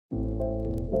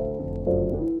Hey,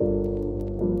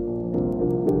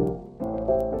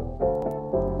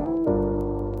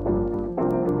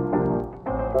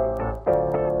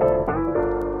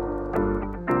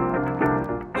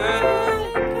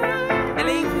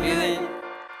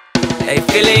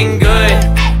 feeling good,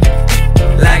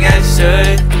 like I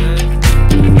should.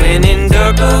 When in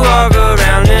dark, I walk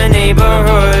around the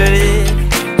neighborhood.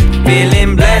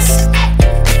 Feeling blessed,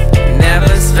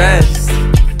 never stressed.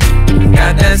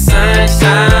 Got that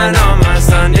sunshine on my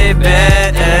Sunday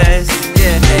best.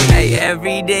 Yeah, hey,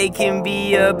 every day can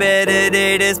be a better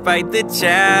day despite the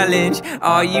challenge.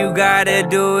 All you gotta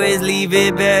do is leave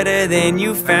it better than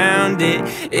you found it.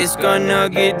 It's gonna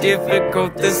get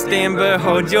difficult to stand, but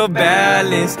hold your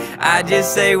balance. I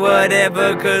just say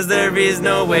whatever, cause there is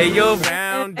no way you're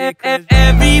around it.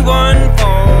 Everyone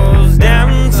falls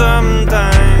down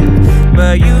sometime,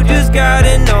 but you just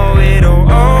gotta know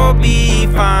it'll all be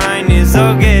fine. It's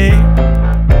okay.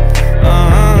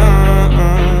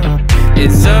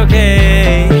 It's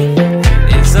okay.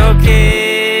 It's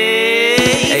okay.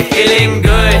 Hey, feeling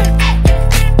good,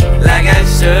 like I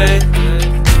should.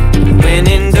 When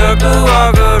in dark, I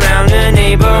walk around the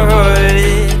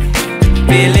neighborhood.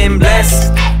 Feeling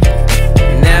blessed,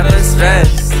 never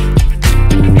stressed.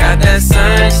 Got that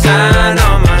sunshine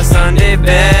on my Sunday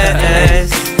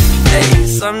best. Hey,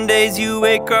 some days you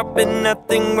wake up and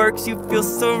nothing works, you feel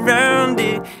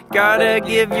surrounded. Gotta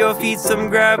give your feet some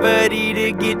gravity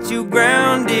to get you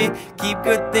grounded. Keep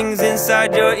good things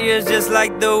inside your ears just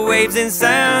like the waves and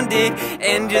sound it.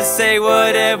 And just say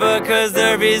whatever, cause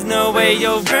there is no way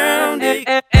you're grounded.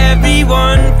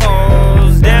 Everyone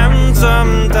falls down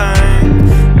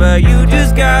sometime, but you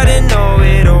just gotta know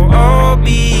it'll all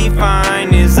be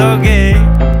fine. It's okay.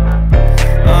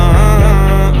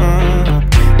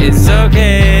 It's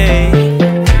okay.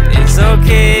 It's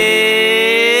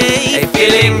okay. Hey,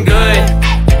 feeling good,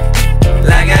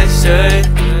 like I should.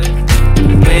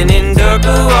 When in dark, I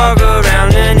walk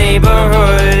around the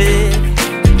neighborhood.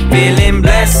 Feeling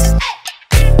blessed,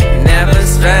 never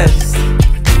stressed.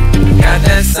 Got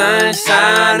that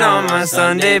sunshine on my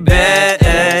Sunday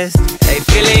best. Hey,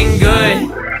 feeling good,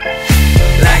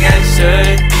 like I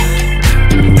should.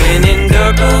 When in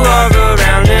dark, I walk